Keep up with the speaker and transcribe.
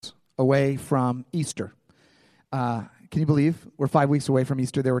away from Easter. Can you believe we're 5 weeks away from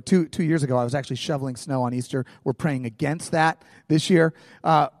Easter? There were two years ago, I was actually shoveling snow on Easter. We're praying against that this year.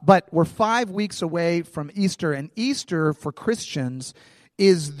 But we're 5 weeks away from Easter, and Easter for Christians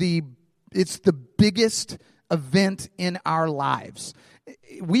is it's the biggest event in our lives.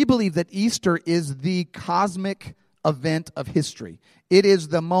 We believe that Easter is the cosmic event of history. It is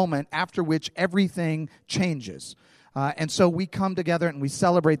the moment after which everything changes. And so we come together and we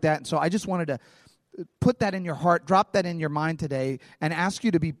celebrate that. And so I just wanted to put that in your heart, drop that in your mind today, and ask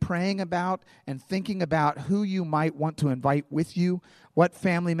you to be praying about and thinking about who you might want to invite with you. What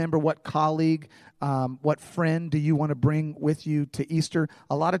family member, what colleague, what friend do you want to bring with you to Easter?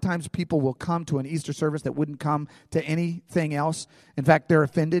 A lot of times people will come to an Easter service that wouldn't come to anything else. In fact, they're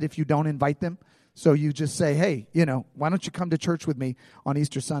offended if you don't invite them. So you just say, hey, why don't you come to church with me on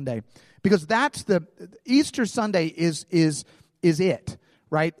Easter Sunday? Because Easter Sunday is it.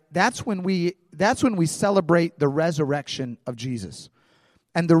 Right? That's when we celebrate the resurrection of Jesus.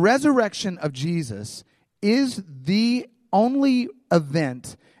 And the resurrection of Jesus is the only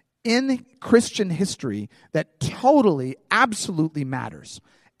event in Christian history that totally, absolutely matters.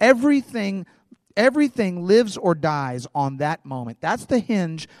 Everything lives or dies on that moment. That's the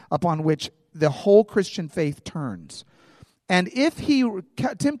hinge upon which the whole Christian faith turns. And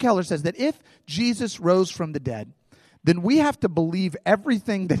Tim Keller says that if Jesus rose from the dead, then we have to believe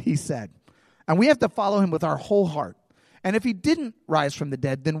everything that he said. And we have to follow him with our whole heart. And if he didn't rise from the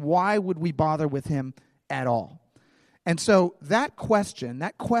dead, then why would we bother with him at all? And so that question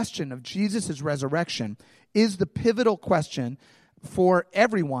of Jesus' resurrection is the pivotal question for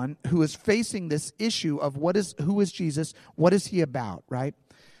everyone who is facing this issue of who is Jesus, what is he about, right?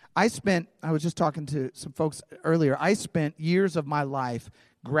 I was just talking to some folks earlier, I spent years of my life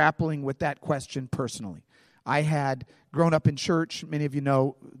grappling with that question personally. I had grown up in church. Many of you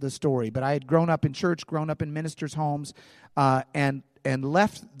know the story, but I had grown up in church, grown up in ministers' homes, and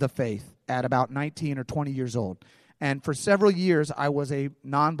left the faith at about 19 or 20 years old. And for several years, I was a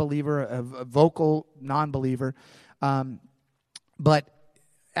non-believer, a vocal non-believer. But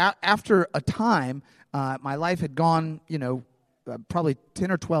after a time, my life had gone, probably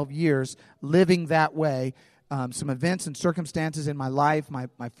 10 or 12 years living that way. Some events and circumstances in my life.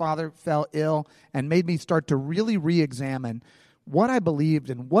 My father fell ill and made me start to really re-examine what I believed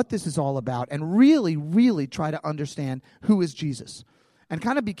and what this is all about, and really, really try to understand who is Jesus. And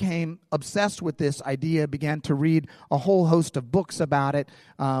kind of became obsessed with this idea, began to read a whole host of books about it,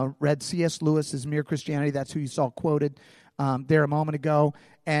 read C.S. Lewis's Mere Christianity, that's who you saw quoted there a moment ago,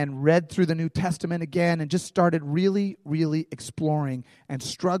 and read through the New Testament again, and just started really, really exploring and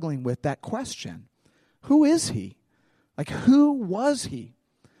struggling with that question. Who is he? Who was he?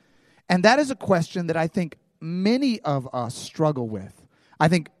 And that is a question that I think many of us struggle with. I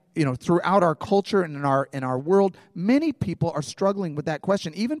think, throughout our culture and in our world, many people are struggling with that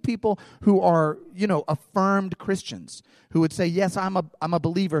question. Even people who are, affirmed Christians, who would say, yes, I'm a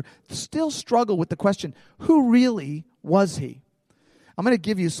believer, still struggle with the question, who really was he? I'm going to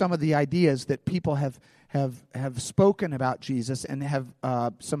give you some of the ideas that people have spoken about Jesus and have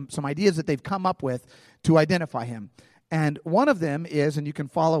some ideas that they've come up with to identify him. And one of them is, and you can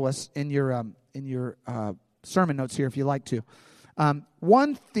follow us in your sermon notes here if you like to.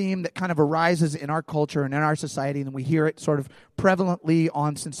 One theme that kind of arises in our culture and in our society, and we hear it sort of prevalently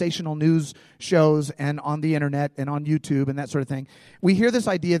on sensational news shows and on the internet and on YouTube and that sort of thing. We hear this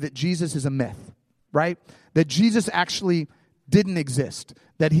idea that Jesus is a myth, right? That Jesus actually didn't exist,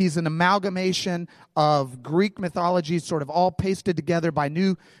 that he's an amalgamation of Greek mythology sort of all pasted together by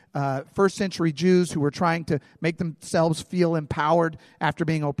new first century Jews who were trying to make themselves feel empowered after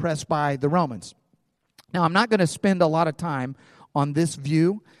being oppressed by the Romans. Now, I'm not going to spend a lot of time on this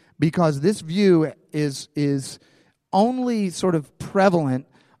view because this view is only sort of prevalent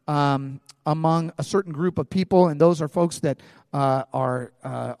among a certain group of people, and those are folks that are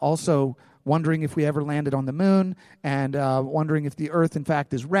also wondering if we ever landed on the moon, and wondering if the earth, in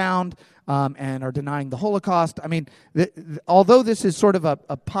fact, is round, and are denying the Holocaust. I mean, although this is sort of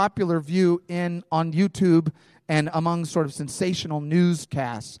a popular view on YouTube and among sort of sensational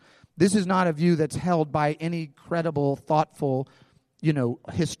newscasts, this is not a view that's held by any credible, thoughtful,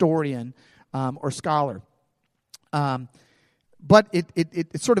 historian or scholar. But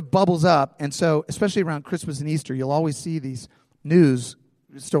it sort of bubbles up, and so especially around Christmas and Easter, you'll always see these news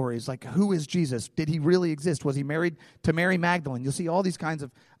stories like, who is Jesus? Did he really exist? Was he married to Mary Magdalene? You'll see all these kinds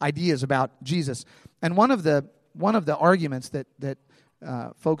of ideas about Jesus. And one of the arguments that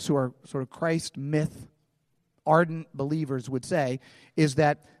folks who are sort of Christ myth ardent believers would say is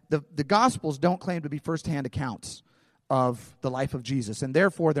that the Gospels don't claim to be firsthand accounts of the life of Jesus, and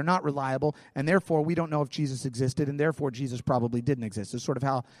therefore they're not reliable, and therefore we don't know if Jesus existed, and therefore Jesus probably didn't exist. It's sort of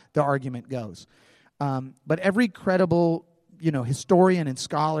how the argument goes. But every credible, historian and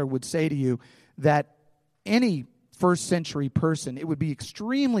scholar would say to you that any first century person, it would be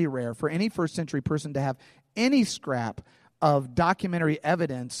extremely rare for any first century person to have any scrap of documentary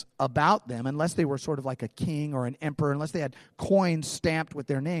evidence about them, unless they were sort of like a king or an emperor, unless they had coins stamped with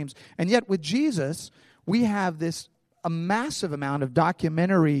their names. And yet with Jesus, we have a massive amount of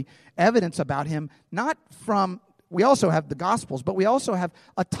documentary evidence about him, we also have the Gospels, but we also have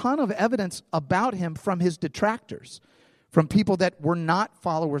a ton of evidence about him from his detractors, from people that were not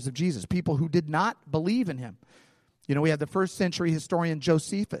followers of Jesus, people who did not believe in him. We have the first century historian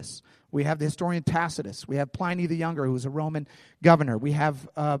Josephus. We have the historian Tacitus. We have Pliny the Younger, who was a Roman governor. We have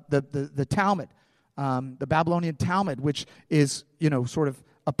the Talmud, the Babylonian Talmud, which is, sort of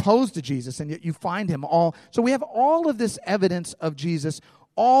opposed to Jesus, and yet you find him all. So we have all of this evidence of Jesus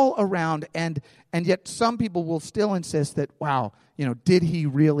all around, and yet some people will still insist that, wow, did he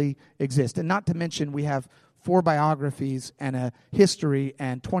really exist? And not to mention we have 4 biographies and a history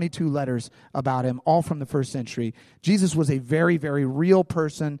and 22 letters about him, all from the first century. Jesus was a very, very real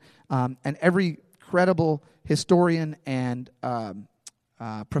person, and every credible historian and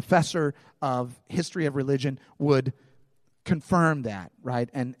professor of history of religion would confirm that, right?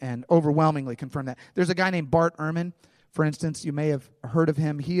 And overwhelmingly confirm that. There's a guy named Bart Ehrman, for instance. You may have heard of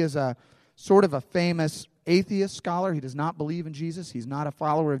him. He is a sort of a famous atheist scholar. He does not believe in Jesus. He's not a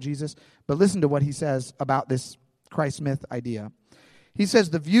follower of Jesus. But listen to what he says about this Christ myth idea. He says,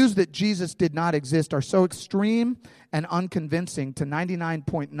 the views that Jesus did not exist are so extreme and unconvincing to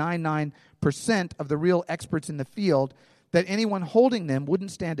 99.99% of the real experts in the field that anyone holding them wouldn't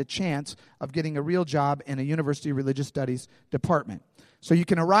stand a chance of getting a real job in a university religious studies department. So you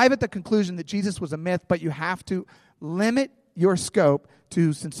can arrive at the conclusion that Jesus was a myth, but you have to limit your scope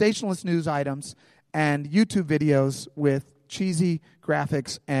to sensationalist news items and YouTube videos with cheesy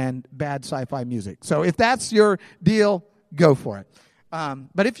graphics and bad sci-fi music. So if that's your deal, go for it.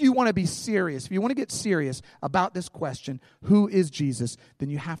 But if you want to be serious, if you want to get serious about this question, who is Jesus, then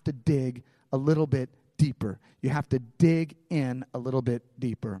you have to dig a little bit deeper. You have to dig in a little bit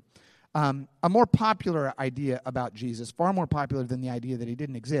deeper. A more popular idea about Jesus, far more popular than the idea that he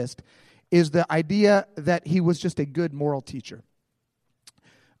didn't exist, is the idea that he was just a good moral teacher.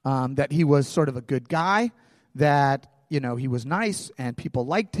 That he was sort of a good guy, that, he was nice and people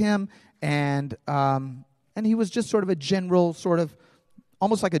liked him, and he was just sort of a general, sort of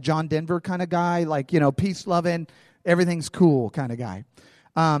almost like a John Denver kind of guy, like, peace-loving, everything's cool kind of guy.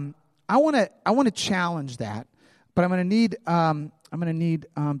 I want to challenge that, but I'm going to need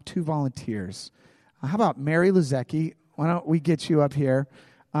 2 volunteers. How about Mary Lazecki? Why don't we get you up here?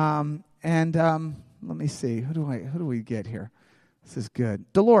 Let me see. Who do we get here? This is good.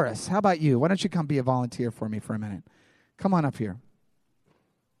 Dolores, how about you? Why don't you come be a volunteer for me for a minute? Come on up here.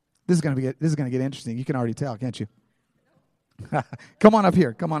 This is going to get interesting. You can already tell, can't you? Come on up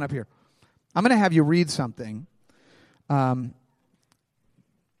here. I'm going to have you read something. And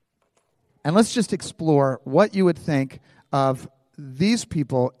let's just explore what you would think of these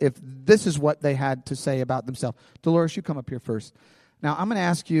people if this is what they had to say about themselves. Dolores, you come up here first. Now, I'm going to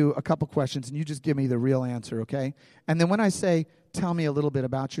ask you a couple questions, and you just give me the real answer, okay? And then when I say, tell me a little bit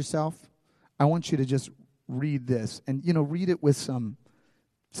about yourself, I want you to just read this. And, read it with some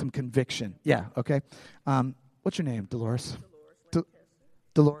conviction. Yeah, okay? What's your name, Dolores?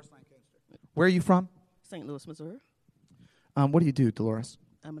 Dolores Lancaster. Where are you from? St. Louis, Missouri. What do you do, Dolores?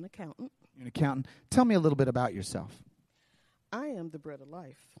 I'm an accountant. You're an accountant. Tell me a little bit about yourself. I am the bread of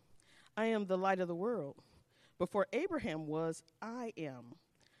life. I am the light of the world. Before Abraham was, I am.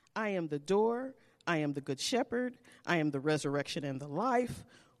 I am the door. I am the good shepherd. I am the resurrection and the life.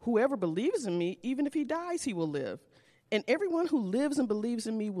 Whoever believes in me, even if he dies, he will live. And everyone who lives and believes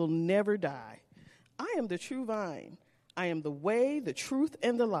in me will never die. I am the true vine. I am the way, the truth,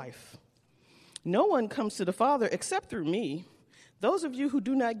 and the life. No one comes to the Father except through me. Those of you who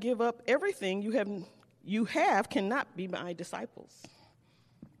do not give up everything you have cannot be my disciples.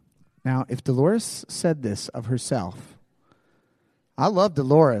 Now, if Dolores said this of herself, I love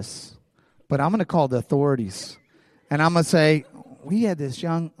Dolores, but I'm going to call the authorities. And I'm going to say, we had this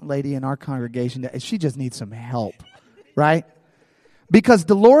young lady in our congregation that she just needs some help, right? Because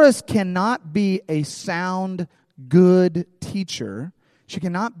Dolores cannot be a sound, good teacher. She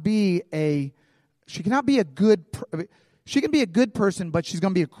can be a good person, but she's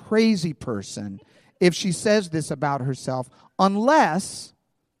going to be a crazy person if she says this about herself, unless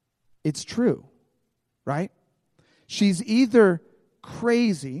it's true, right? She's either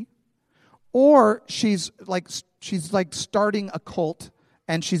crazy or she's like she's like starting a cult,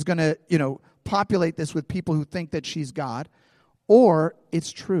 and she's going to, populate this with people who think that she's God, or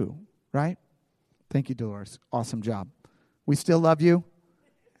it's true, right? Thank you, Dolores. Awesome job. We still love you.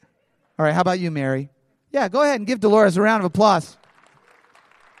 All right, how about you, Mary? Yeah, go ahead and give Dolores a round of applause.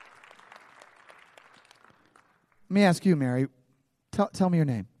 Let me ask you, Mary. Tell me your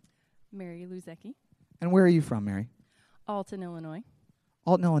name. Mary Luzecki. And where are you from, Mary? Alton, Illinois.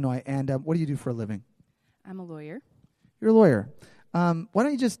 Alton, Illinois. And what do you do for a living? I'm a lawyer. You're a lawyer. Why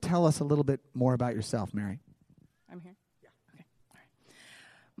don't you just tell us a little bit more about yourself, Mary? I'm here? Yeah. Okay. All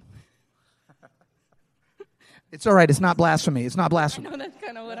right. It's all right. It's not blasphemy. It's not blasphemy. I know that's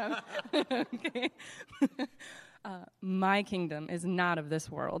kind of what I'm... Okay. My kingdom is not of this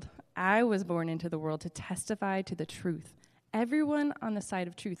world. I was born into the world to testify to the truth. Everyone on the side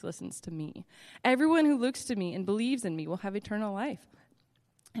of truth listens to me. Everyone who looks to me and believes in me will have eternal life.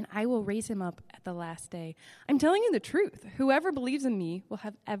 And I will raise him up at the last day. I'm telling you the truth. Whoever believes in me will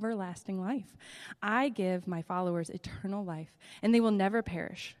have everlasting life. I give my followers eternal life, and they will never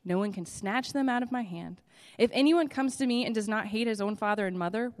perish. No one can snatch them out of my hand. If anyone comes to me and does not hate his own father and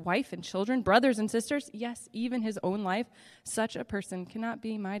mother, wife and children, brothers and sisters, yes, even his own life, such a person cannot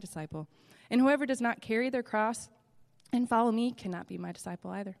be my disciple. And whoever does not carry their cross and follow me cannot be my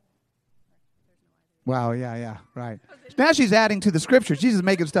disciple either. Wow, yeah, right. Now she's adding to the scriptures. She's just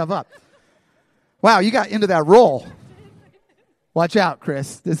making stuff up. Wow, you got into that role. Watch out,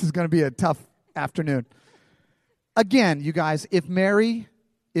 Chris. This is going to be a tough afternoon. Again, you guys, if Mary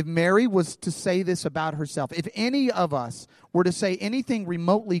was to say this about herself, if any of us were to say anything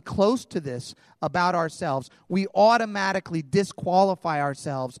remotely close to this about ourselves, we automatically disqualify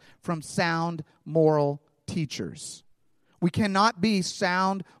ourselves from sound moral teachers. We cannot be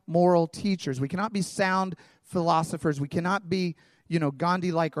sound moral teachers. We cannot be sound philosophers. We cannot be,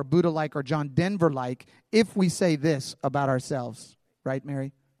 Gandhi-like or Buddha-like or John Denver-like if we say this about ourselves. Right,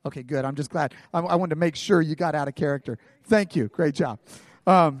 Mary? Okay, good. I'm just glad. I wanted to make sure you got out of character. Thank you. Great job.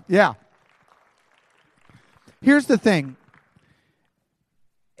 Yeah. Here's the thing.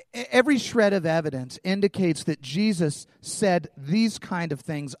 Every shred of evidence indicates that Jesus said these kind of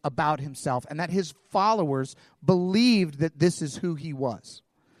things about himself and that his followers believed that this is who he was.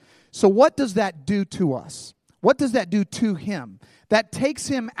 So what does that do to us? What does that do to him? That takes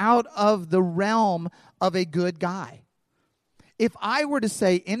him out of the realm of a good guy. If I were to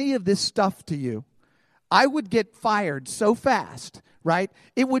say any of this stuff to you, I would get fired so fast, right?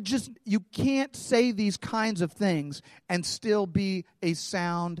 You can't say these kinds of things and still be a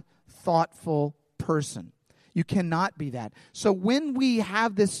sound, thoughtful person. You cannot be that. So when we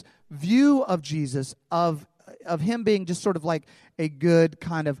have this view of Jesus, of him being just sort of like a good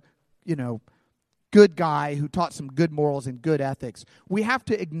kind of, good guy who taught some good morals and good ethics, we have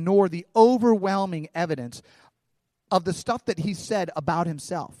to ignore the overwhelming evidence of the stuff that he said about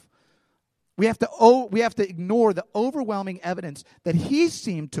himself. We have to ignore the overwhelming evidence that he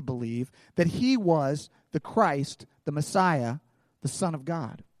seemed to believe that he was the Christ, the Messiah, the Son of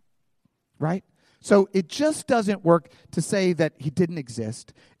God. Right? So it just doesn't work to say that he didn't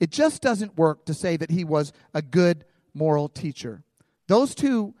exist. It just doesn't work to say that he was a good moral teacher. Those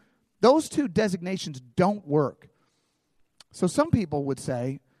two designations don't work. So some people would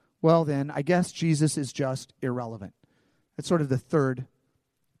say, well then, I guess Jesus is just irrelevant. That's sort of the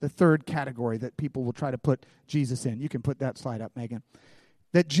third category that people will try to put Jesus in. You can put that slide up, Megan.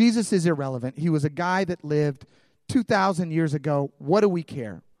 That Jesus is irrelevant. He was a guy that lived 2,000 years ago. What do we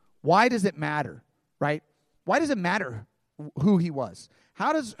care? Why does it matter, right? Why does it matter who he was?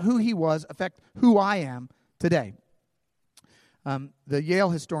 How does who he was affect who I am today? The Yale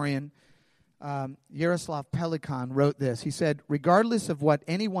historian Yaroslav Pelikan wrote this. He said, regardless of what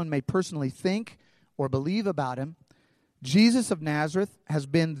anyone may personally think or believe about him, Jesus of Nazareth has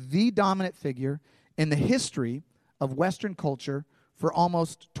been the dominant figure in the history of Western culture for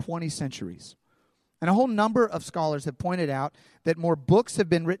almost 20 centuries. And a whole number of scholars have pointed out that more books have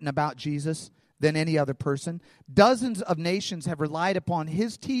been written about Jesus than any other person. Dozens of nations have relied upon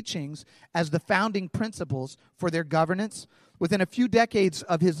his teachings as the founding principles for their governance. Within a few decades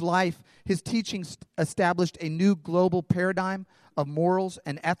of his life, his teachings established a new global paradigm of morals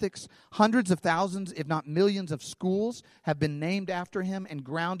and ethics. Hundreds of thousands, if not millions, of schools have been named after him and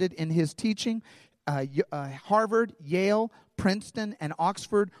grounded in his teaching. Harvard, Yale, Princeton, and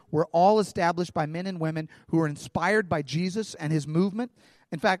Oxford were all established by men and women who were inspired by Jesus and his movement.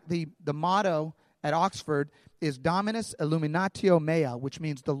 In fact, the motto at Oxford is Dominus Illuminatio Mea, which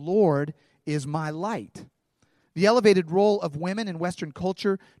means the Lord is my light. The elevated role of women in Western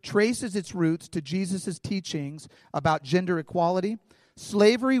culture traces its roots to Jesus' teachings about gender equality.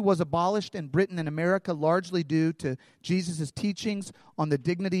 Slavery was abolished in Britain and America largely due to Jesus' teachings on the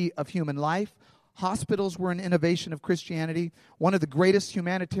dignity of human life. Hospitals were an innovation of Christianity. One of the greatest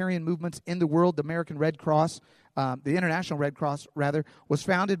humanitarian movements in the world, the American Red Cross, the International Red Cross, rather, was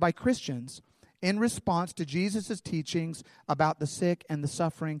founded by Christians in response to Jesus' teachings about the sick and the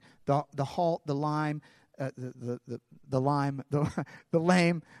suffering, the halt, the lame, and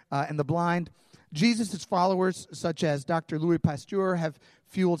the blind. Jesus' followers, such as Dr. Louis Pasteur, have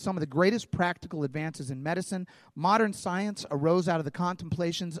fueled some of the greatest practical advances in medicine. Modern science arose out of the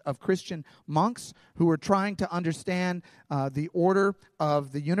contemplations of Christian monks who were trying to understand the order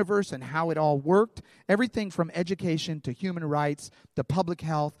of the universe and how it all worked. Everything from education to human rights to public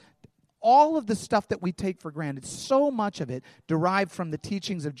health, all of the stuff that we take for granted, so much of it derived from the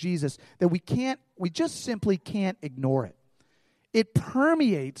teachings of Jesus that we just simply can't ignore it. It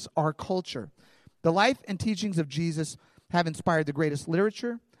permeates our culture. The life and teachings of Jesus have inspired the greatest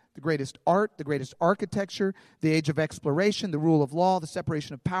literature, the greatest art, the greatest architecture, the age of exploration, the rule of law, the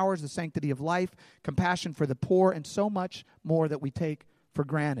separation of powers, the sanctity of life, compassion for the poor, and so much more that we take for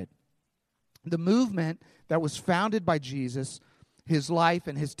granted. The movement that was founded by Jesus, his life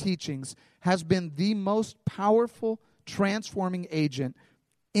and his teachings, has been the most powerful transforming agent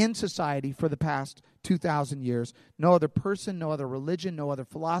in society for the past 2,000 years. No other person, no other religion, no other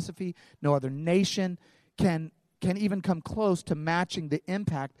philosophy, no other nation can even come close to matching the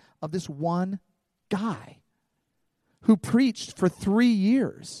impact of this one guy who preached for 3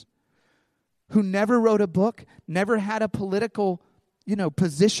 years, who never wrote a book, never had a political,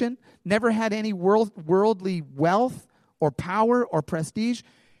 position, never had any worldly wealth or power or prestige.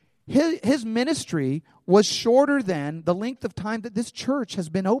 His ministry was shorter than the length of time that this church has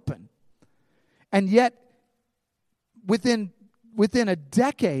been open. And yet, within a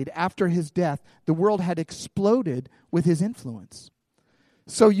decade after his death, the world had exploded with his influence.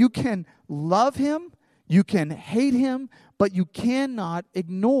 So you can love him, you can hate him, but you cannot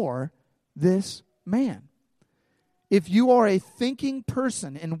ignore this man. If you are a thinking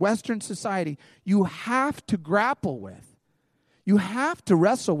person in Western society, you have to grapple with, you have to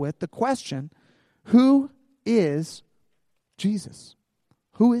wrestle with the question, who is Jesus?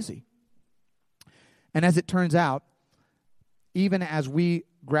 Who is he? And as it turns out, even as we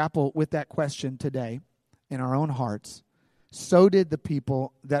grapple with that question today in our own hearts, so did the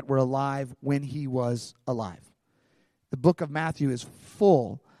people that were alive when he was alive. The book of Matthew is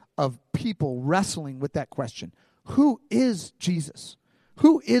full of people wrestling with that question. Who is Jesus?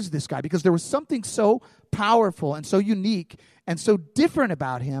 Who is this guy? Because there was something so powerful and so unique and so different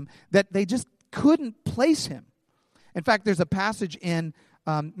about him that they just couldn't place him. In fact, there's a passage in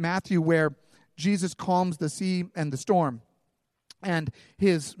Matthew where Jesus calms the sea and the storm. And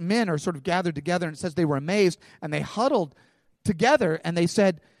his men are sort of gathered together, and it says they were amazed, and they huddled together, and they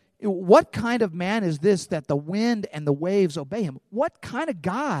said, what kind of man is this that the wind and the waves obey him? What kind of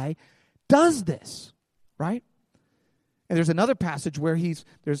guy does this? Right? And there's another passage where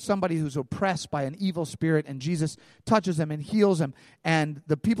there's somebody who's oppressed by an evil spirit, and Jesus touches him and heals him, and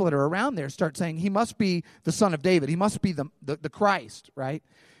the people that are around there start saying, he must be the Son of David. He must be the Christ, right?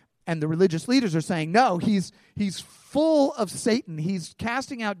 And the religious leaders are saying, no, he's full of Satan. He's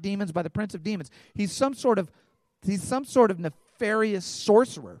casting out demons by the prince of demons. He's some sort of nefarious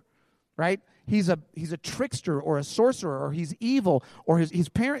sorcerer, right? He's a trickster or a sorcerer, or he's evil, or his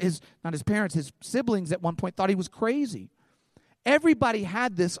siblings at one point thought he was crazy. Everybody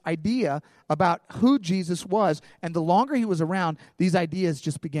had this idea about who Jesus was, and the longer he was around, these ideas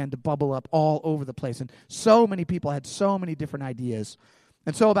just began to bubble up all over the place. And so many people had so many different ideas.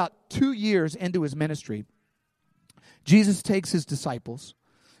 And so about 2 years into his ministry, Jesus takes his disciples,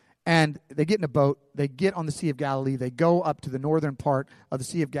 and they get in a boat. They get on the Sea of Galilee. They go up to the northern part of the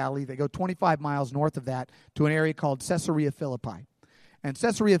Sea of Galilee. They go 25 miles north of that to an area called Caesarea Philippi. And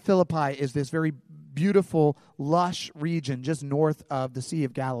Caesarea Philippi is this very beautiful, lush region just north of the Sea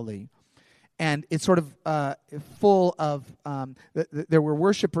of Galilee. And it's sort of full of, there were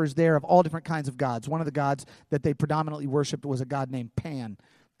worshipers there of all different kinds of gods. One of the gods that they predominantly worshipped was a god named Pan.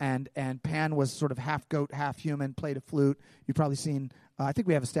 And Pan was sort of half goat, half human, played a flute. You've probably seen, I think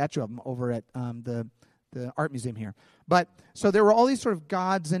we have a statue of him over at the art museum here. But so there were all these sort of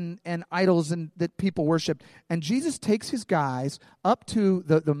gods and idols that people worshipped. And Jesus takes his guys up to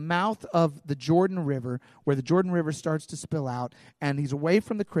the mouth of the Jordan River, where the Jordan River starts to spill out. And he's away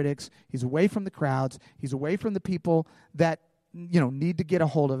from the critics. He's away from the crowds. He's away from the people that need to get a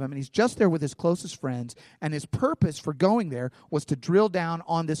hold of him. And he's just there with his closest friends. And his purpose for going there was to drill down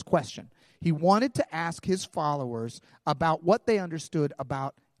on this question. He wanted to ask his followers about what they understood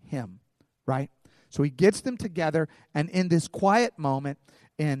about him, right? So he gets them together, and in this quiet moment,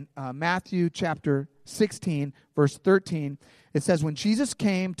 in Matthew chapter 16, verse 13, it says, when Jesus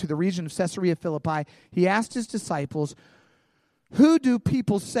came to the region of Caesarea Philippi, he asked his disciples, who do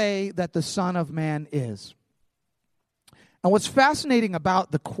people say that the Son of Man is? And what's fascinating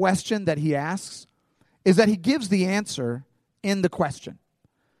about the question that he asks is that he gives the answer in the question.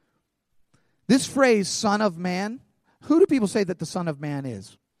 This phrase, Son of Man, who do people say that the Son of Man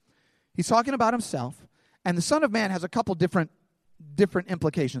is? He's talking about himself, and the Son of Man has a couple different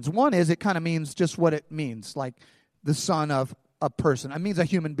implications. One is it kind of means just what it means, like the son of a person. It means a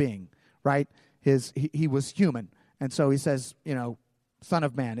human being, right? He was human, and so he says, Son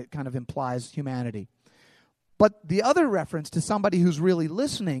of Man. It kind of implies humanity. But the other reference to somebody who's really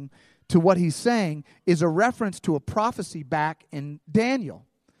listening to what he's saying is a reference to a prophecy back in Daniel.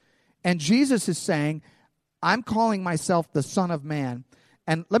 And Jesus is saying, I'm calling myself the Son of Man.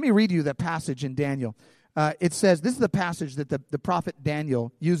 And let me read you that passage in Daniel. It says, this is the passage that the prophet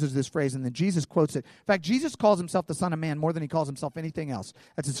Daniel uses this phrase, and then Jesus quotes it. In fact, Jesus calls himself the Son of Man more than he calls himself anything else.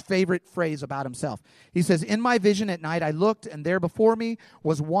 That's his favorite phrase about himself. He says, in my vision at night I looked, and there before me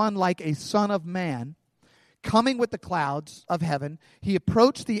was one like a son of man, coming with the clouds of heaven. He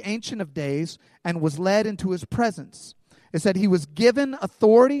approached the Ancient of Days and was led into his presence. It said he was given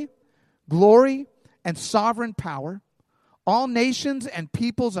authority, glory, and sovereign power. All nations and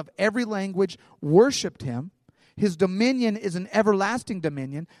peoples of every language worshipped him. His dominion is an everlasting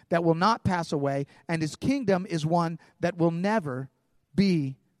dominion that will not pass away, and his kingdom is one that will never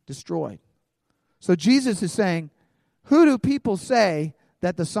be destroyed. So Jesus is saying, who do people say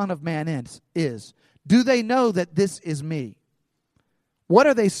that the Son of Man is? Do they know that this is me? What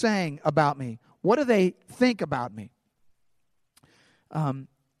are they saying about me? What do they think about me? In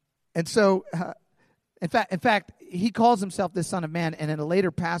fact, he calls himself the Son of Man, and in a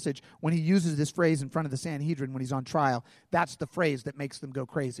later passage, when he uses this phrase in front of the Sanhedrin when he's on trial, that's the phrase that makes them go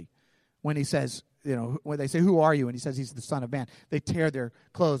crazy. When he says, when they say, who are you? And he says he's the Son of Man. They tear their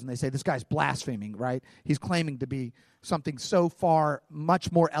clothes and they say, this guy's blaspheming, right? He's claiming to be something so far,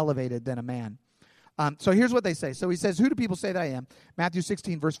 much more elevated than a man. So here's what they say. So he says, who do people say that I am? Matthew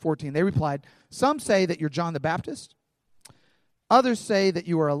 16, verse 14. They replied, some say that you're John the Baptist. Others say that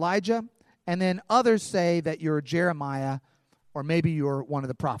you are Elijah. And then others say that you're Jeremiah, or maybe you're one of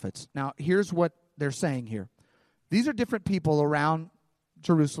the prophets. Now, here's what they're saying here. These are different people around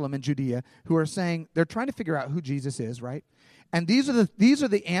Jerusalem and Judea who are saying, they're trying to figure out who Jesus is, right? And these are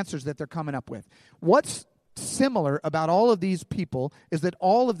the answers that they're coming up with. What's similar about all of these people is that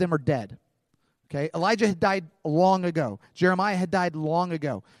all of them are dead. Okay? Elijah had died long ago. Jeremiah had died long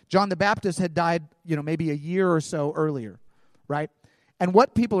ago. John the Baptist had died, maybe a year or so earlier, right? And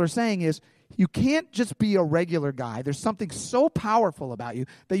what people are saying is, you can't just be a regular guy. There's something so powerful about you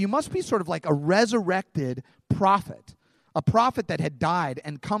that you must be sort of like a resurrected prophet. A prophet that had died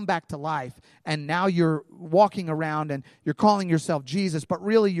and come back to life, and now you're walking around and you're calling yourself Jesus, but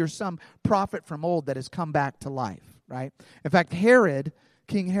really you're some prophet from old that has come back to life, right? In fact,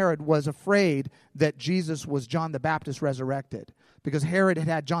 King Herod was afraid that Jesus was John the Baptist resurrected, because Herod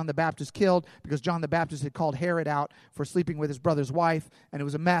had John the Baptist killed, because John the Baptist had called Herod out for sleeping with his brother's wife, and it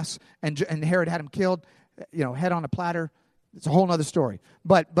was a mess, and Herod had him killed, head on a platter. It's a whole other story.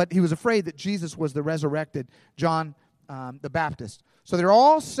 But he was afraid that Jesus was the resurrected John the Baptist. So they're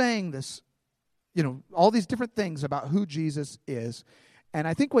all saying this, all these different things about who Jesus is. And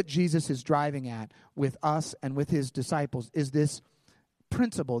I think what Jesus is driving at with us and with his disciples is this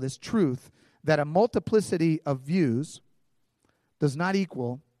principle, this truth, that a multiplicity of views does not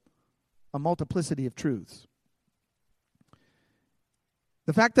equal a multiplicity of truths.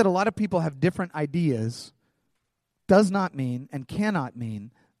 The fact that a lot of people have different ideas does not mean and cannot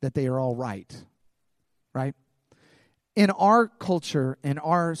mean that they are all right, right? In our culture, in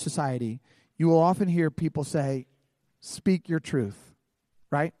our society, you will often hear people say, speak your truth,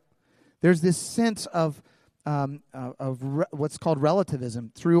 right? There's this sense of what's called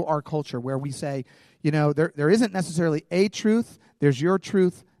relativism through our culture, where we say, there isn't necessarily a truth. There's your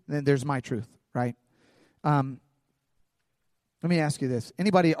truth, and then there's my truth, right? Let me ask you this: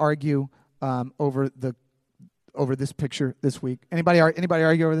 anybody argue over this picture this week? Anybody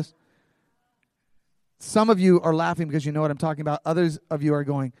argue over this? Some of you are laughing because you know what I'm talking about. Others of you are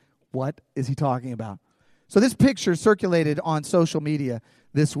going, "What is he talking about?" So this picture circulated on social media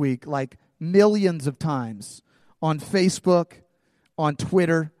this week, like millions of times, on Facebook, on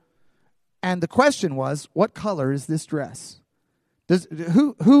Twitter, and the question was, what color is this dress?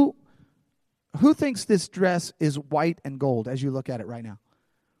 Who thinks this dress is white and gold as you look at it right now?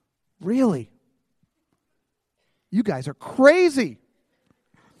 Really? You guys are crazy.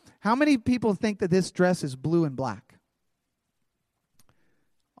 How many people think that this dress is blue and black?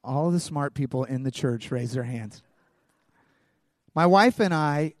 All of the smart people in the church raise their hands. My wife and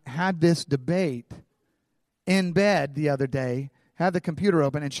I had this debate in bed the other day, had the computer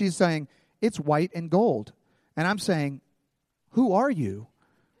open, and she's saying, it's white and gold. And I'm saying, who are you?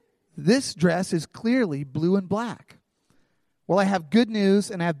 This dress is clearly blue and black. Well, I have good news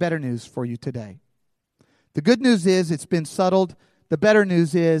and I have better news for you today. The good news is it's been settled. The better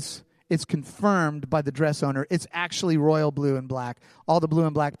news is it's confirmed by the dress owner. It's actually royal blue and black. All the blue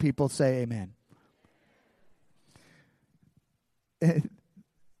and black people say amen.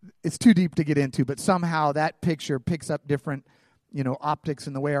 It's too deep to get into, but somehow that picture picks up different, optics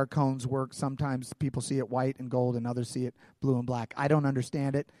in the way our cones work. Sometimes people see it white and gold and others see it blue and black. I don't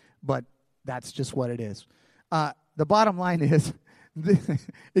understand it, but that's just what it is. The bottom line is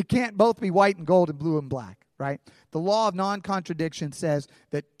it can't both be white and gold and blue and black, right? The law of non-contradiction says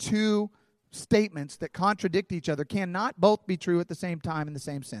that two statements that contradict each other cannot both be true at the same time in the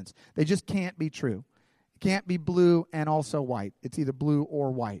same sense. They just can't be true. It can't be blue and also white. It's either blue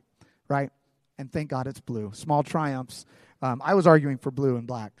or white, right? And thank God it's blue. Small triumphs. I was arguing for blue and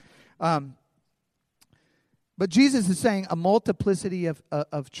black. But Jesus is saying a multiplicity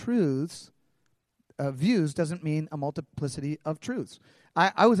of truths, views, doesn't mean a multiplicity of truths.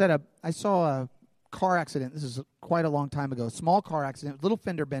 I saw a car accident. This is quite a long time ago. Small car accident, little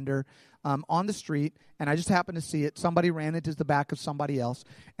fender bender on the street, and I just happened to see it. Somebody ran into the back of somebody else.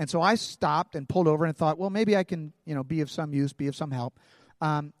 And so I stopped and pulled over and thought, well, maybe I can, be of some use, be of some help.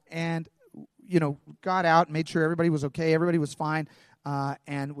 And got out and made sure everybody was okay, everybody was fine,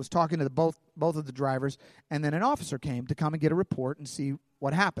 and was talking to both of the drivers. And then an officer came to come and get a report and see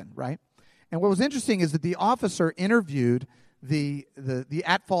what happened, right? And what was interesting is that the officer interviewed the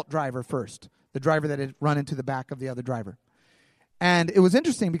at-fault driver first, the driver that had run into the back of the other driver. And it was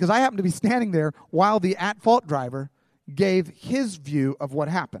interesting because I happened to be standing there while the at-fault driver gave his view of what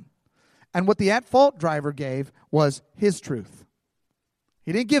happened. And what the at-fault driver gave was his truth.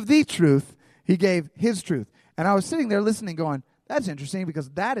 He didn't give the truth. He gave his truth. And I was sitting there listening going, that's interesting because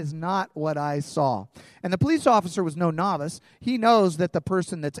that is not what I saw. And the police officer was no novice. He knows that the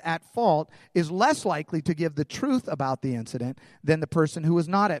person that's at fault is less likely to give the truth about the incident than the person who was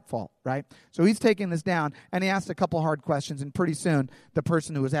not at fault, right? So he's taking this down, and he asked a couple hard questions, and pretty soon the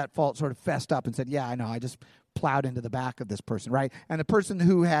person who was at fault sort of fessed up and said, yeah, I know, I just plowed into the back of this person, right? And the person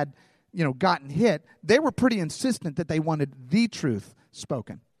who had, gotten hit, they were pretty insistent that they wanted the truth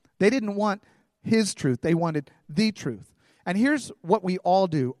spoken. They didn't want his truth. They wanted the truth. And here's what we all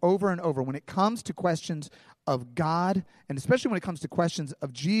do over and over when it comes to questions of God, and especially when it comes to questions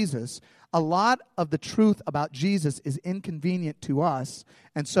of Jesus. A lot of the truth about Jesus is inconvenient to us,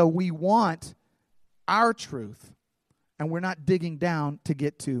 and so we want our truth, and we're not digging down to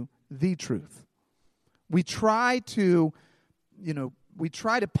get to the truth. We try to,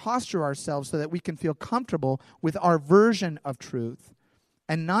 posture ourselves so that we can feel comfortable with our version of truth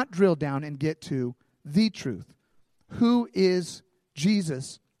and not drill down and get to the truth. Who is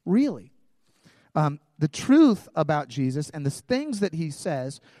Jesus really? The truth about Jesus and the things that he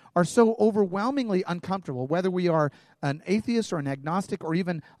says are so overwhelmingly uncomfortable, whether we are an atheist or an agnostic or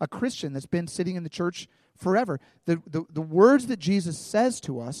even a Christian that's been sitting in the church forever. The words that Jesus says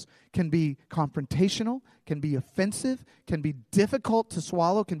to us can be confrontational, can be offensive, can be difficult to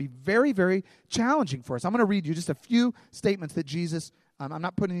swallow, can be very, very challenging for us. I'm going to read you just a few statements that Jesus I'm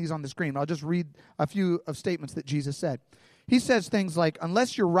not putting these on the screen, but I'll just read a few of statements that Jesus said. He says things like,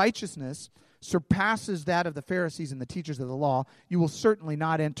 unless your righteousness surpasses that of the Pharisees and the teachers of the law, you will certainly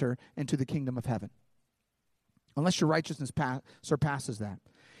not enter into the kingdom of heaven. Unless your righteousness surpasses that.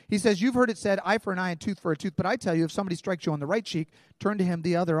 He says, you've heard it said, eye for an eye and tooth for a tooth, but I tell you, if somebody strikes you on the right cheek, turn to him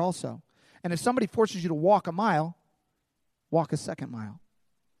the other also. And if somebody forces you to walk a mile, walk a second mile.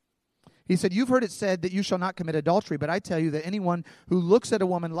 He said, you've heard it said that you shall not commit adultery, but I tell you that anyone who looks at a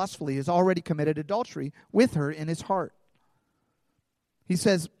woman lustfully has already committed adultery with her in his heart. He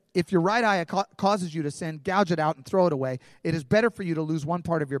says, if your right eye causes you to sin, gouge it out and throw it away. It is better for you to lose one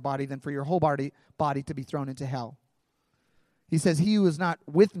part of your body than for your whole body to be thrown into hell. He says, he who is not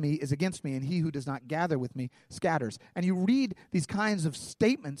with me is against me, and he who does not gather with me scatters. And you read these kinds of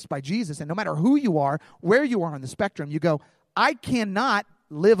statements by Jesus, and no matter who you are, where you are on the spectrum, you go, I cannot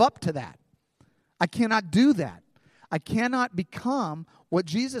live up to that. I cannot do that. I cannot become what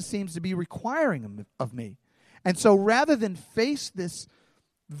Jesus seems to be requiring of me. And so rather than face this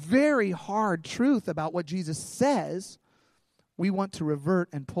very hard truth about what Jesus says, we want to revert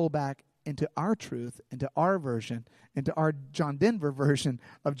and pull back into our truth, into our version, into our John Denver version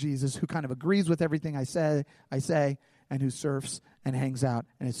of Jesus, who kind of agrees with everything I say, and who surfs and hangs out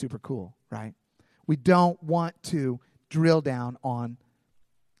and is super cool, right? We don't want to drill down on,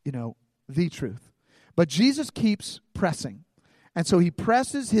 the truth. But Jesus keeps pressing. And so he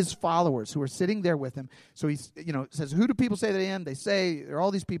presses his followers who are sitting there with him. So he says, who do people say that I am? They say there are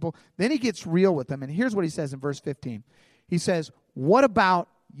all these people. Then he gets real with them. And here's what he says in verse 15. He says, what about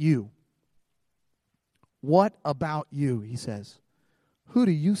you? What about you? He says, who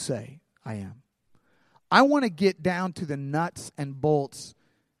do you say I am? I want to get down to the nuts and bolts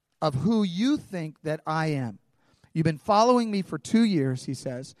of who you think that I am. You've been following me for 2 years, he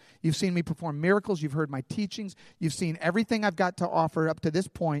says. You've seen me perform miracles. You've heard my teachings. You've seen everything I've got to offer up to this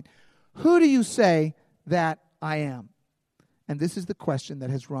point. Who do you say that I am? And this is the question that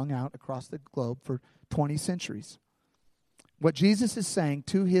has rung out across the globe for 20 centuries. What Jesus is saying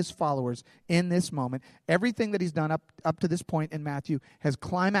to his followers in this moment, everything that he's done up to this point in Matthew has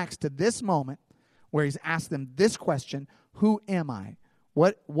climaxed to this moment where he's asked them this question, who am I?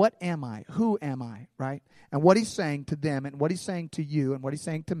 What am I? Who am I? Right? And what he's saying to them and what he's saying to you and what he's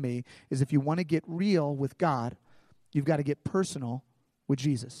saying to me is if you want to get real with God, you've got to get personal with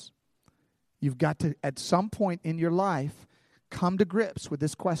Jesus. You've got to, at some point in your life, come to grips with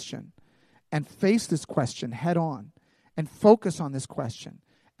this question and face this question head on and focus on this question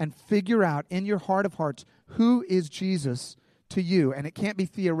and figure out in your heart of hearts, who is Jesus to you? And it can't be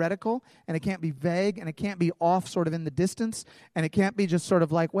theoretical, and it can't be vague, and it can't be off sort of in the distance, and it can't be just sort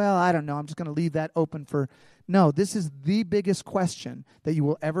of like, well, I don't know, I'm just going to leave that open for... No, this is the biggest question that you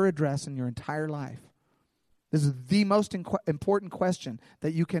will ever address in your entire life. This is the most important question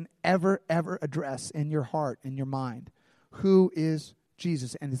that you can ever address in your heart, in your mind. Who is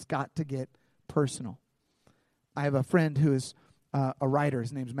Jesus? And it's got to get personal. I have a friend who is a writer.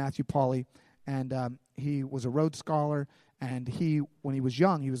 His name's Matthew Pauly, and he was a Rhodes Scholar. And when he was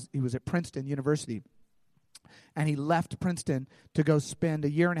young, he was at Princeton University. And he left Princeton to go spend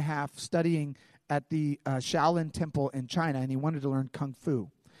 1.5 years studying at the Shaolin Temple in China, and he wanted to learn Kung Fu.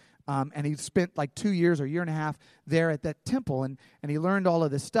 And he spent like 2 years or 1.5 years there at that temple, and he learned all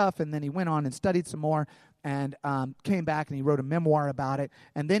of this stuff, and then he went on and studied some more, and came back and he wrote a memoir about it.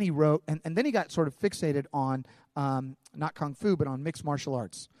 And then he wrote, and then he got sort of fixated on not Kung Fu, but on mixed martial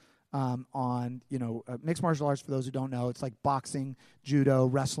arts. Mixed martial arts, for those who don't know, it's like boxing, judo,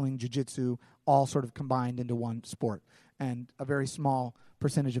 wrestling, jiu-jitsu, all sort of combined into one sport. And a very small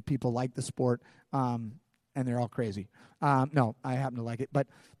percentage of people like the sport, and they're all crazy. No, I happen to like it.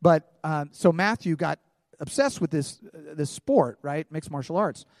 But so Matthew got obsessed with this sport, right, mixed martial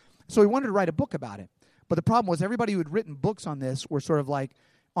arts. So he wanted to write a book about it. But the problem was everybody who had written books on this were sort of like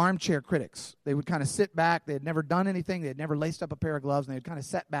armchair critics. They would kind of sit back. They had never done anything. They had never laced up a pair of gloves, and they had kind of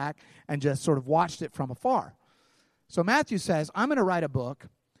sat back and just sort of watched it from afar. So Matthew says, I'm going to write a book,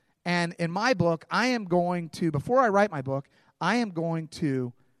 and in my book, I am going to, before I write my book, I am going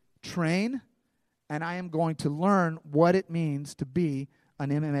to train, and I am going to learn what it means to be an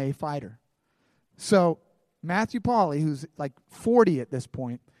MMA fighter. So Matthew Pauly, who's like 40 at this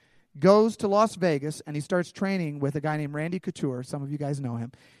point, goes to Las Vegas, and he starts training with a guy named Randy Couture. Some of you guys know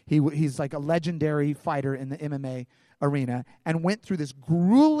him. He's like a legendary fighter in the MMA arena, and went through this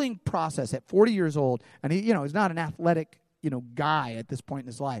grueling process at 40 years old. And he's not an athletic, guy at this point in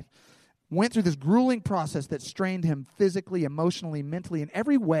his life. Went through this grueling process that strained him physically, emotionally, mentally, in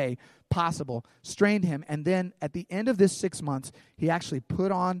every way possible, strained him. And then at the end of this 6 months, he actually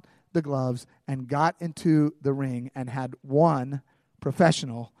put on the gloves and got into the ring and had one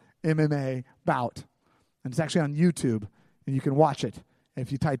professional MMA bout. And it's actually on YouTube, and you can watch it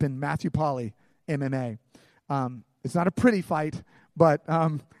if you type in Matthew Pauly MMA. It's not a pretty fight, but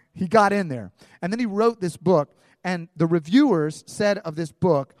he got in there. And then he wrote this book, and the reviewers said of this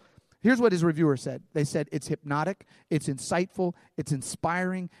book, here's what his reviewer said. They said, it's hypnotic, it's insightful, it's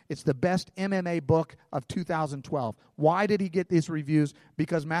inspiring, it's the best MMA book of 2012. Why did he get these reviews?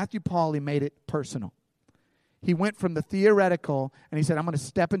 Because Matthew Pauly made it personal. He went from the theoretical, and he said, I'm going to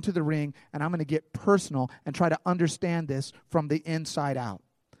step into the ring, and I'm going to get personal and try to understand this from the inside out.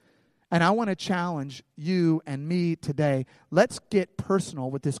 And I want to challenge you and me today. Let's get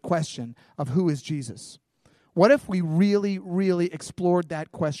personal with this question of who is Jesus. What if we really, really explored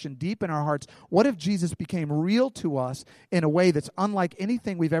that question deep in our hearts? What if Jesus became real to us in a way that's unlike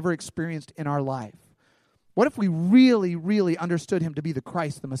anything we've ever experienced in our life? What if we really, really understood him to be the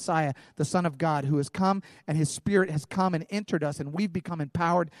Christ, the Messiah, the Son of God, who has come, and his Spirit has come and entered us, and we've become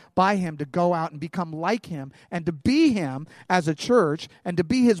empowered by him to go out and become like him, and to be him as a church, and to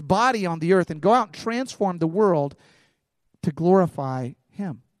be his body on the earth, and go out and transform the world to glorify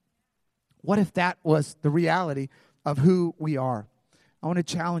him? What if that was the reality of who we are? I want to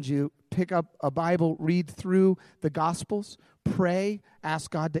challenge you pick up a Bible, read through the Gospels, pray, ask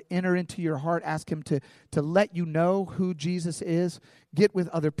God to enter into your heart, ask Him to let you know who Jesus is. Get with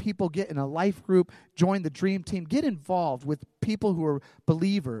other people, get in a life group, join the dream team, get involved with people who are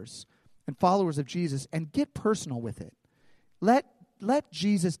believers and followers of Jesus, and get personal with it. Let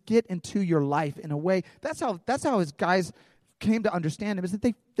Jesus get into your life in a way. That's how his guys came to understand him, is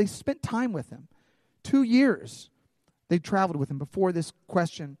that they spent time with him. 2 years they traveled with him before this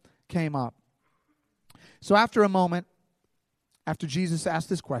question came up. So after a moment, after Jesus asked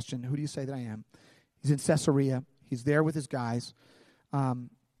this question, who do you say that I am? He's in Caesarea. He's there with his guys.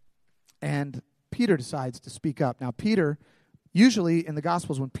 And Peter decides to speak up. Now, Peter, usually in the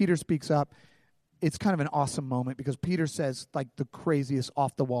Gospels, when Peter speaks up, it's kind of an awesome moment because Peter says like the craziest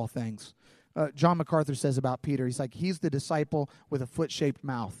off-the-wall things. John MacArthur says about Peter, he's like, he's the disciple with a foot-shaped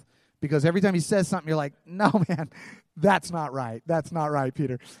mouth. Because every time he says something, you're like, no, man, that's not right. That's not right,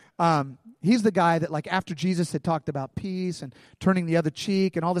 Peter. He's the guy that, like, after Jesus had talked about peace and turning the other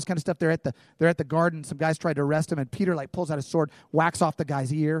cheek and all this kind of stuff, they're at the garden. Some guys tried to arrest him, and Peter, like, pulls out his sword, whacks off the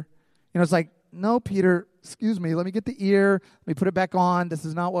guy's ear. You know, it's like, no, Peter, excuse me, let me get the ear, let me put it back on. This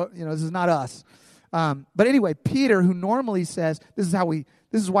is not what, this is not us. But anyway, Peter, who normally says, this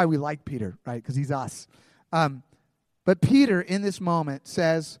is why we like Peter, right? Because he's us. But Peter, in this moment,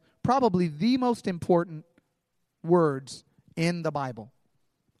 says probably the most important words in the Bible.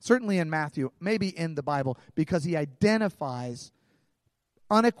 Certainly in Matthew, maybe in the Bible, because he identifies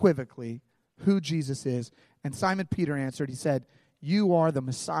unequivocally who Jesus is. And Simon Peter answered, he said, "You are the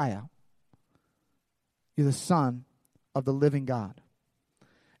Messiah. You're the Son of the living God."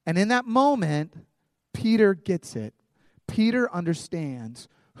 And in that moment, Peter gets it. Peter understands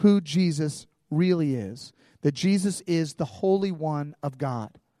who Jesus really is. That Jesus is the Holy One of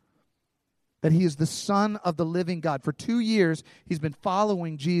God. That he is the Son of the living God. For 2 years, he's been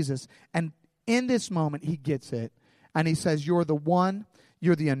following Jesus. And in this moment, he gets it. And he says, you're the one.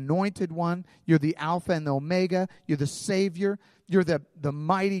 You're the anointed one. You're the Alpha and the Omega. You're the Savior. You're the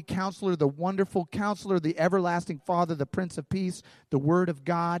mighty counselor, the wonderful counselor, the everlasting Father, the Prince of Peace, the Word of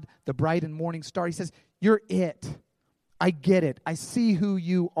God, the bright and morning star. He says, you're it. I get it. I see who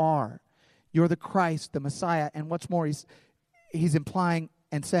you are. You're the Christ, the Messiah. And what's more, he's implying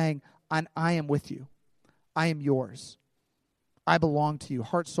and saying, I am with you. I am yours. I belong to you,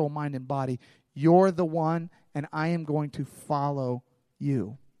 heart, soul, mind, and body. You're the one, and I am going to follow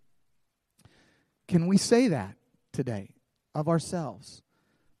you. Can we say that today of ourselves?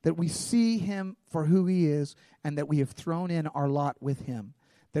 That we see him for who he is, and that we have thrown in our lot with him.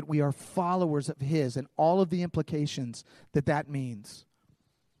 That we are followers of his, and all of the implications that means.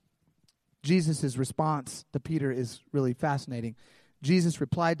 Jesus' response to Peter is really fascinating. Jesus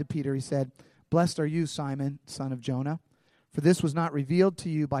replied to Peter, he said, "Blessed are you, Simon, son of Jonah, for this was not revealed to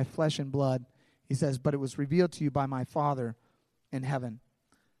you by flesh and blood," he says, "but it was revealed to you by my Father in heaven."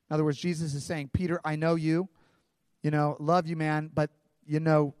 In other words, Jesus is saying, Peter, I know you, love you, man, but you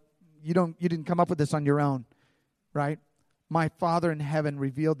didn't come up with this on your own, right? My Father in heaven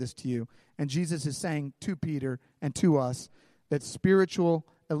revealed this to you. And Jesus is saying to Peter and to us that spiritual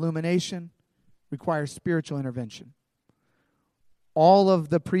illumination requires spiritual intervention. All of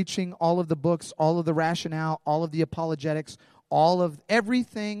the preaching, all of the books, all of the rationale, all of the apologetics, all of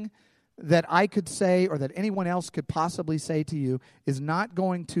everything that I could say or that anyone else could possibly say to you is not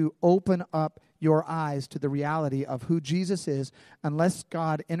going to open up your eyes to the reality of who Jesus is unless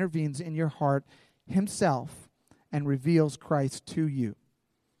God intervenes in your heart himself and reveals Christ to you.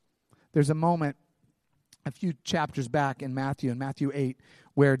 There's a moment a few chapters back in Matthew 8,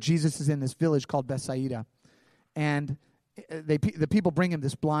 where Jesus is in this village called Bethsaida. And the people bring him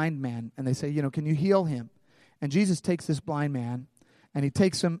this blind man, and they say, can you heal him? And Jesus takes this blind man, and he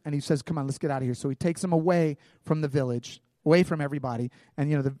takes him, and he says, come on, let's get out of here. So he takes him away from the village, away from everybody.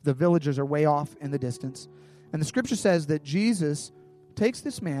 And, the villagers are way off in the distance. And the scripture says that Jesus takes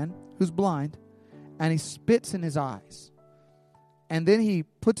this man who's blind, and he spits in his eyes. And then he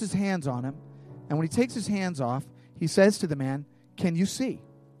puts his hands on him. And when he takes his hands off, he says to the man, "Can you see?"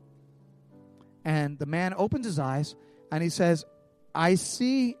 And the man opens his eyes, and he says, "I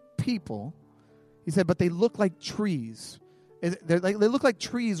see people." He said, "but they look like trees. They look like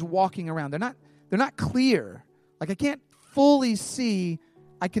trees walking around. They're not clear. Like I can't fully see.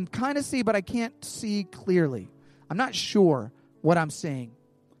 I can kind of see, but I can't see clearly. I'm not sure what I'm seeing."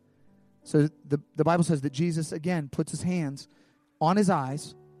 So the Bible says that Jesus, again, puts his hands on his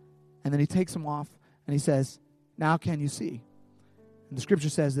eyes, and then he takes them off, and he says, "Now can you see?" And the scripture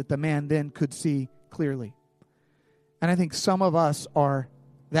says that the man then could see clearly. And I think some of us are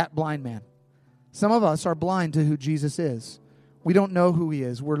that blind man. Some of us are blind to who Jesus is. We don't know who he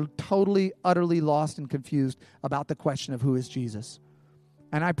is. We're totally, utterly lost and confused about the question of who is Jesus.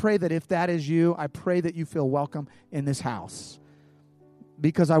 And I pray that if that is you, I pray that you feel welcome in this house.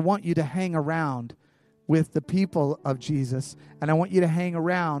 Because I want you to hang around with the people of Jesus. And I want you to hang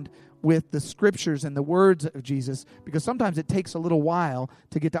around with the scriptures and the words of Jesus. Because sometimes it takes a little while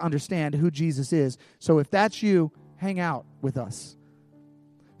to get to understand who Jesus is. So if that's you, hang out with us.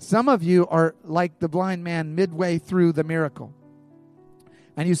 Some of you are like the blind man midway through the miracle.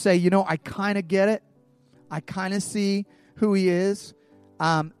 And you say, I kind of get it. I kind of see who he is.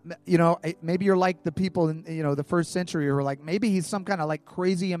 Maybe you're like the people in, the first century who are like, maybe he's some kind of like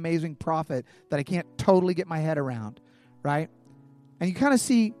crazy, amazing prophet that I can't totally get my head around, right? And you kind of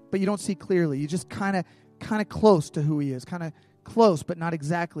see, but you don't see clearly. You just kind of close to who he is, kind of close, but not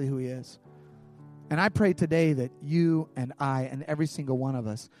exactly who he is. And I pray today that you and I and every single one of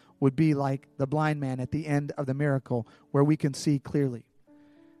us would be like the blind man at the end of the miracle, where we can see clearly,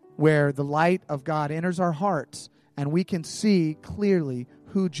 where the light of God enters our hearts and we can see clearly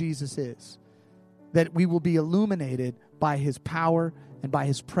who Jesus is. That we will be illuminated by his power and by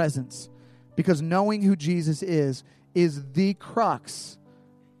his presence. Because knowing who Jesus is the crux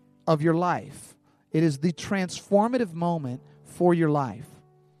of your life. It is the transformative moment for your life.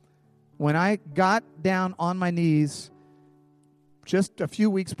 When I got down on my knees just a few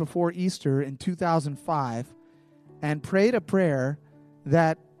weeks before Easter in 2005 and prayed a prayer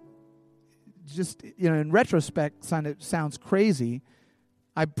that just, in retrospect sounds crazy.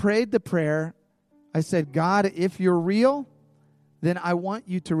 I prayed the prayer. I said, God, if you're real, then I want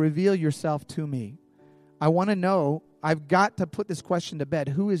you to reveal yourself to me. I want to know, I've got to put this question to bed.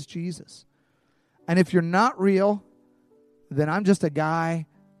 Who is Jesus? And if you're not real, then I'm just a guy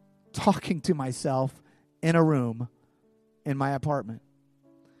talking to myself in a room in my apartment.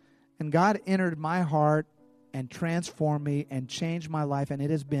 And God entered my heart and transformed me and changed my life, and it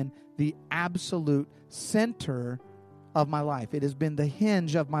has been the absolute center of my life. It has been the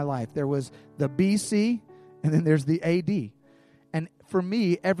hinge of my life. There was the BC, and then there's the AD. And for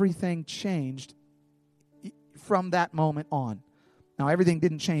me, everything changed from that moment on. Now, everything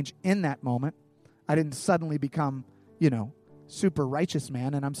didn't change in that moment. I didn't suddenly become, super righteous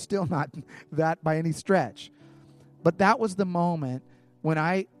man, and I'm still not that by any stretch. But that was the moment when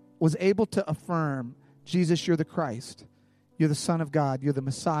I was able to affirm, Jesus, you're the Christ. You're the Son of God. You're the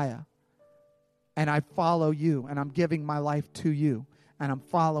Messiah. And I follow you, and I'm giving my life to you, and I'm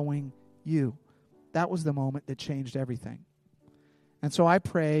following you. That was the moment that changed everything. And so I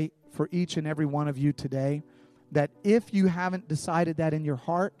pray for each and every one of you today that if you haven't decided that in your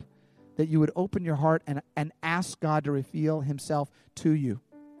heart, that you would open your heart and ask God to reveal himself to you.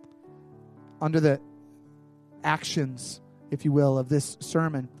 Under the actions, if you will, of this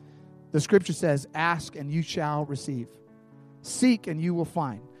sermon, the scripture says, ask and you shall receive. Seek and you will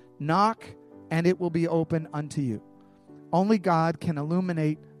find. Knock and it will be open unto you. Only God can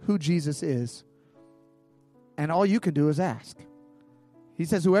illuminate who Jesus is. And all you can do is ask. He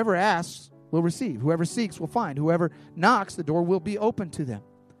says, whoever asks will receive. Whoever seeks will find. Whoever knocks, the door will be open to them.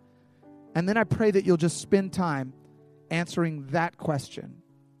 And then I pray that you'll just spend time answering that question.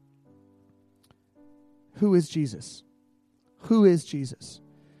 Who is Jesus? Who is Jesus?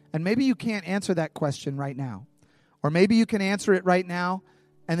 And maybe you can't answer that question right now. Or maybe you can answer it right now,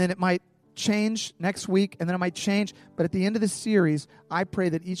 and then it might change next week, and then it might change. But at the end of this series, I pray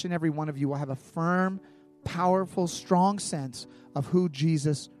that each and every one of you will have a firm, powerful, strong sense of who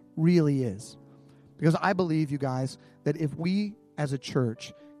Jesus really is. Because I believe, you guys, that if we as a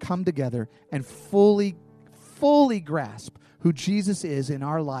church come together and fully grasp who Jesus is in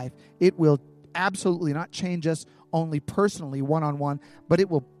our life, it will absolutely not change us only personally, one-on-one, but it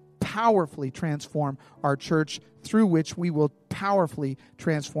will powerfully transform our church, through which we will powerfully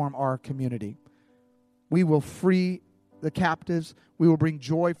transform our community. We will free the captives. We will bring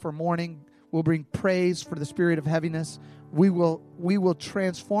joy for mourning. We'll bring praise for the spirit of heaviness. We will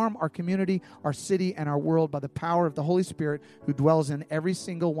transform our community, our city, and our world by the power of the Holy Spirit who dwells in every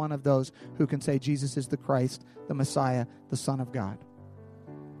single one of those who can say Jesus is the Christ, the Messiah, the Son of God.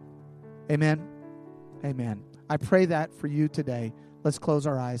 Amen. Amen. I pray that for you today. Let's close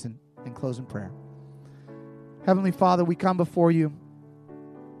our eyes and close in prayer. Heavenly Father, we come before you,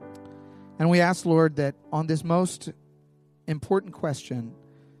 and we ask, Lord, that on this most important question,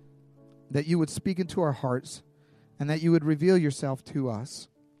 that you would speak into our hearts and that you would reveal yourself to us.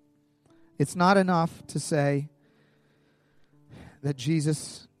 It's not enough to say that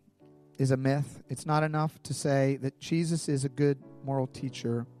Jesus is a myth. It's not enough to say that Jesus is a good moral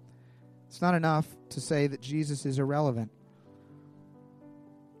teacher. It's not enough to say that Jesus is irrelevant.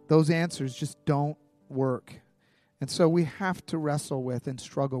 Those answers just don't work. And so we have to wrestle with and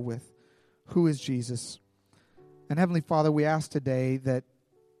struggle with, who is Jesus? And Heavenly Father, we ask today that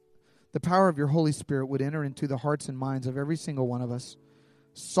the power of your Holy Spirit would enter into the hearts and minds of every single one of us.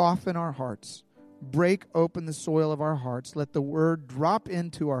 Soften our hearts. Break open the soil of our hearts. Let the word drop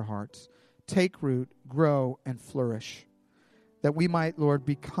into our hearts. Take root, grow, and flourish. That we might, Lord,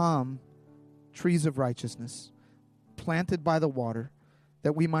 become trees of righteousness, planted by the water.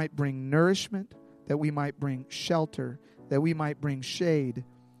 That we might bring nourishment, that we might bring shelter, that we might bring shade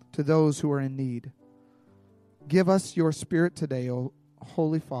to those who are in need. Give us your Spirit today, O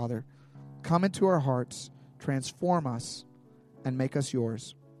Holy Father. Come into our hearts, transform us, and make us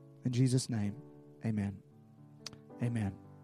yours. In Jesus' name, amen. Amen.